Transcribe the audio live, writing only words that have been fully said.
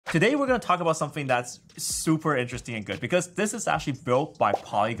Today we're going to talk about something that's super interesting and good because this is actually built by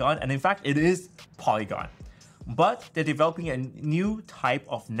Polygon, and in fact it is Polygon. But they're developing a new type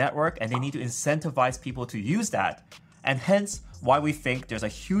of network and they need to incentivize people to use that, and hence why we think there's a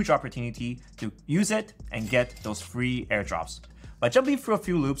huge opportunity to use it and get those free airdrops by jumping through a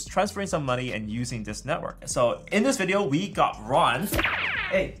few loops, transferring some money, and using this network. So in this video, we got Ron.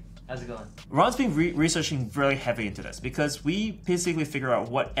 Hey, how's it going? Ron's been researching very heavy into this because we basically figure out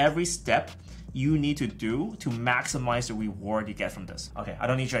what every step you need to do to maximize the reward you get from this. Okay, I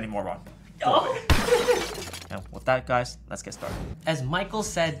don't need you anymore, Ron. Oh. And with that, guys, let's get started. As Michael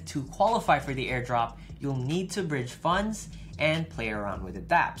said, to qualify for the airdrop, you'll need to bridge funds and play around with the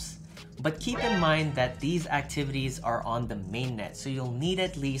DApps. But keep in mind that these activities are on the mainnet, so you'll need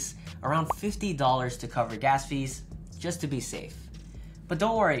at least around $50 to cover gas fees, just to be safe. But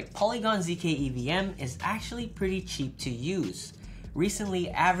don't worry, Polygon zkEVM is actually pretty cheap to use. Recently,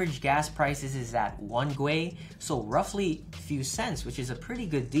 average gas prices is at 1 gwei, so roughly a few cents, which is a pretty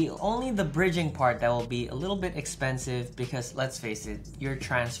good deal. Only the bridging part that will be a little bit expensive because, let's face it, you're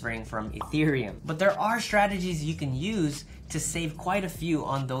transferring from Ethereum. But there are strategies you can use to save quite a few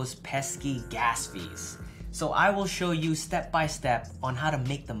on those pesky gas fees. So I will show you step by step on how to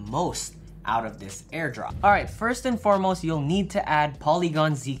make the most out of this airdrop. Alright, first and foremost, you'll need to add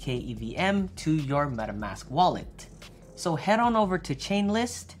Polygon zkEVM to your MetaMask wallet. So head on over to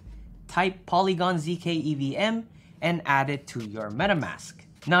Chainlist, type Polygon zkEVM, and add it to your MetaMask.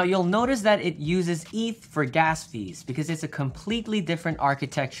 Now you'll notice that it uses ETH for gas fees because it's a completely different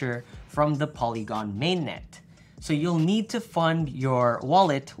architecture from the Polygon mainnet. So you'll need to fund your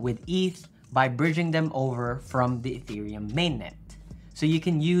wallet with ETH by bridging them over from the Ethereum mainnet. So you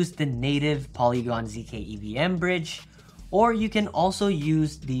can use the native Polygon zkEVM bridge, or you can also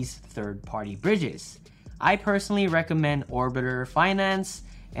use these third-party bridges. I personally recommend Orbiter Finance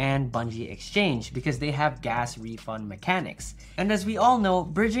and Bungie Exchange because they have gas refund mechanics. And as we all know,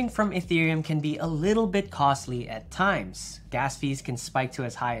 bridging from Ethereum can be a little bit costly at times. Gas fees can spike to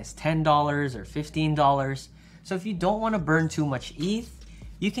as high as $10 or $15. So if you don't want to burn too much ETH,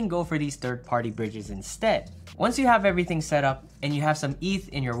 you can go for these third-party bridges instead. Once you have everything set up and you have some ETH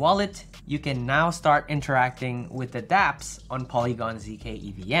in your wallet, you can now start interacting with the DApps on Polygon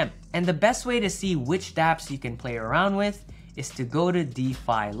zkEVM. And the best way to see which DApps you can play around with is to go to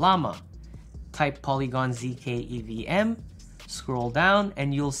DeFi Llama. Type Polygon zkEVM, scroll down,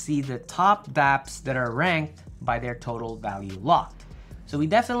 and you'll see the top DApps that are ranked by their total value locked. So we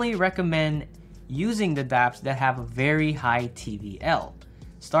definitely recommend using the DApps that have a very high TVL,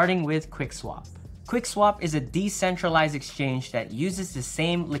 starting with Quickswap. Quickswap is a decentralized exchange that uses the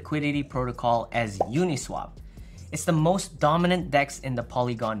same liquidity protocol as Uniswap. It's the most dominant DEX in the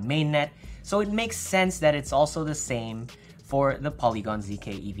Polygon mainnet, so it makes sense that it's also the same for the Polygon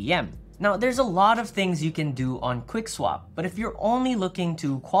zkEVM. Now, there's a lot of things you can do on Quickswap, but if you're only looking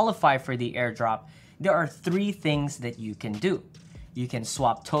to qualify for the airdrop, there are 3 things that you can do. You can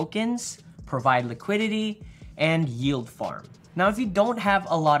swap tokens, provide liquidity, and yield farm. Now, if you don't have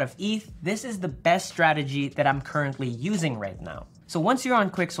a lot of ETH, this is the best strategy that I'm currently using right now. So once you're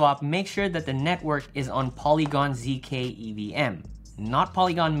on Quickswap, make sure that the network is on Polygon zkEVM, not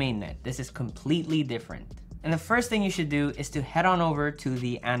Polygon mainnet. This is completely different. And the first thing you should do is to head on over to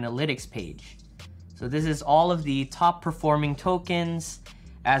the analytics page. So this is all of the top performing tokens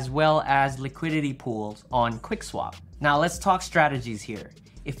as well as liquidity pools on Quickswap. Now let's talk strategies here.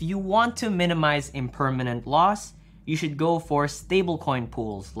 If you want to minimize impermanent loss, you should go for stablecoin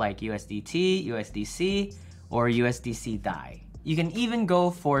pools like USDT, USDC, or USDC DAI. You can even go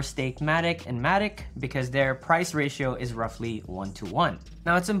for staked MATIC and MATIC because their price ratio is roughly 1-to-1.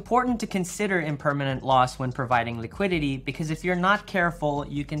 Now it's important to consider impermanent loss when providing liquidity because if you're not careful,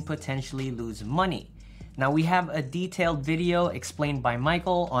 you can potentially lose money. Now we have a detailed video explained by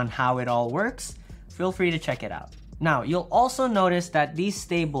Michael on how it all works. Feel free to check it out. Now you'll also notice that these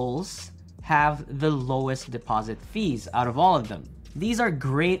stables have the lowest deposit fees out of all of them. These are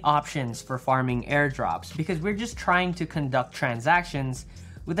great options for farming airdrops because we're just trying to conduct transactions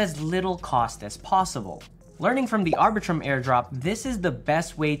with as little cost as possible. Learning from the Arbitrum airdrop, this is the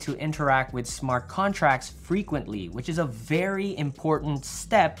best way to interact with smart contracts frequently, which is a very important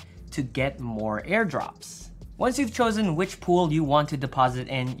step to get more airdrops. Once you've chosen which pool you want to deposit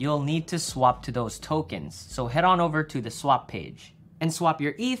in, you'll need to swap to those tokens. So head on over to the swap page and swap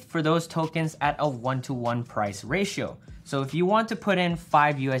your ETH for those tokens at a 1-to-1 price ratio. So if you want to put in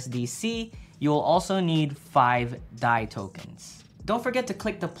 5 USDC, you'll also need 5 DAI tokens. Don't forget to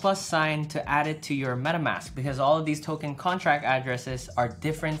click the plus sign to add it to your MetaMask because all of these token contract addresses are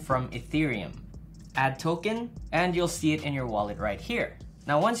different from Ethereum. Add token and you'll see it in your wallet right here.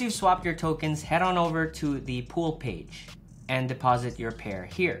 Now, once you've swapped your tokens, head on over to the pool page and deposit your pair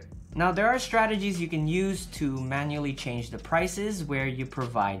here. Now, there are strategies you can use to manually change the prices where you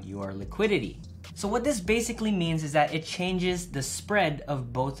provide your liquidity. So what this basically means is that it changes the spread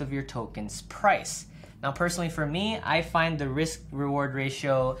of both of your tokens' price. Now, personally for me, I find the risk-reward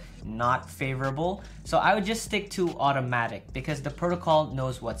ratio not favorable. So I would just stick to automatic because the protocol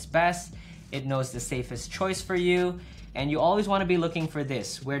knows what's best. It knows the safest choice for you. And you always want to be looking for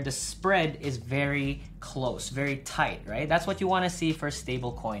this, where the spread is very close, very tight, right? That's what you want to see for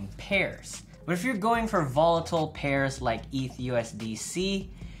stablecoin pairs. But if you're going for volatile pairs like ETH USDC,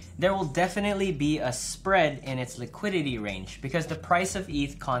 there will definitely be a spread in its liquidity range because the price of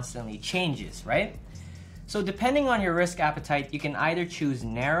ETH constantly changes, right? So depending on your risk appetite, you can either choose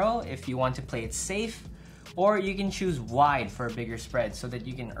narrow if you want to play it safe, or you can choose wide for a bigger spread so that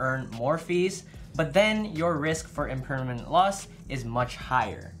you can earn more fees, but then your risk for impermanent loss is much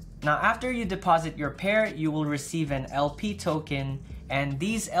higher. Now, after you deposit your pair, you will receive an LP token, and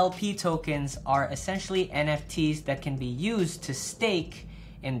these LP tokens are essentially NFTs that can be used to stake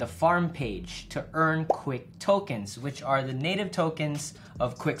in the farm page to earn Quick tokens, which are the native tokens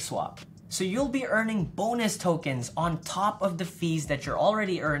of Quickswap. So you'll be earning bonus tokens on top of the fees that you're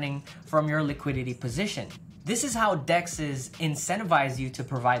already earning from your liquidity position. This is how DEXs incentivize you to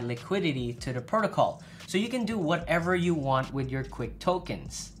provide liquidity to the protocol, so you can do whatever you want with your Quick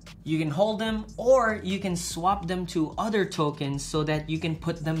tokens. You can hold them, or you can swap them to other tokens so that you can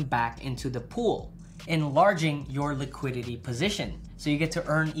put them back into the pool, enlarging your liquidity position. So you get to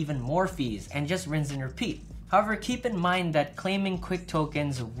earn even more fees and just rinse and repeat. However, keep in mind that claiming Quick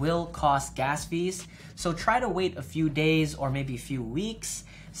tokens will cost gas fees, so try to wait a few days or maybe a few weeks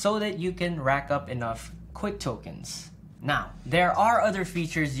so that you can rack up enough Quick tokens. Now, there are other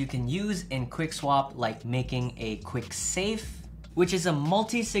features you can use in Quickswap, like making a Quick Safe, which is a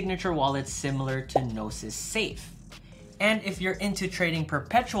multi-signature wallet similar to Gnosis Safe. And if you're into trading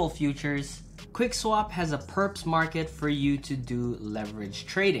perpetual futures, Quickswap has a perps market for you to do leverage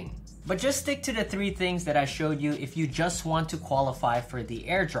trading. But just stick to the 3 things that I showed you if you just want to qualify for the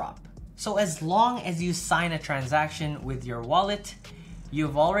airdrop. So as long as you sign a transaction with your wallet,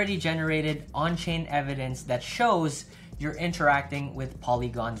 you've already generated on-chain evidence that shows you're interacting with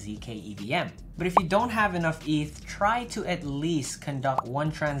Polygon zkEVM. But if you don't have enough ETH, try to at least conduct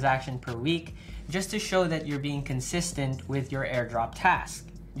 1 transaction per week just to show that you're being consistent with your airdrop task.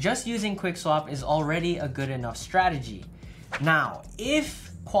 Just using Quickswap is already a good enough strategy. Now, if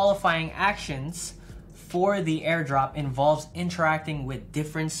qualifying actions for the airdrop involves interacting with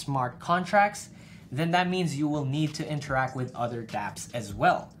different smart contracts, then that means you will need to interact with other DApps as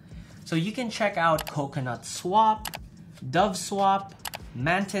well. So you can check out Coconut Swap, Dove Swap,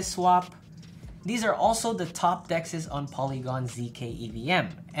 Mantis Swap. These are also the top DEXs on Polygon zkEVM,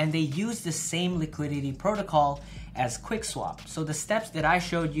 and they use the same liquidity protocol as Quickswap. So the steps that I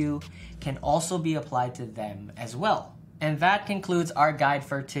showed you can also be applied to them as well. And that concludes our guide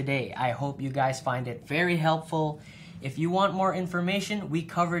for today. I hope you guys find it very helpful. If you want more information, we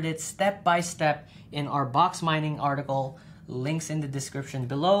covered it step by step in our Boxmining article, links in the description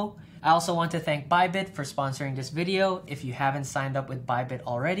below. I also want to thank Bybit for sponsoring this video. If you haven't signed up with Bybit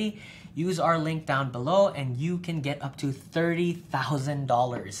already, use our link down below and you can get up to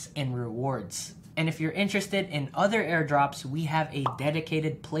 $30,000 in rewards. And if you're interested in other airdrops, we have a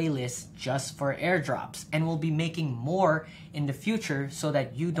dedicated playlist just for airdrops, and we'll be making more in the future so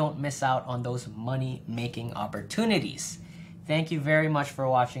that you don't miss out on those money-making opportunities. Thank you very much for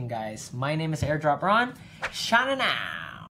watching, guys. My name is Airdrop Ron. Shana now!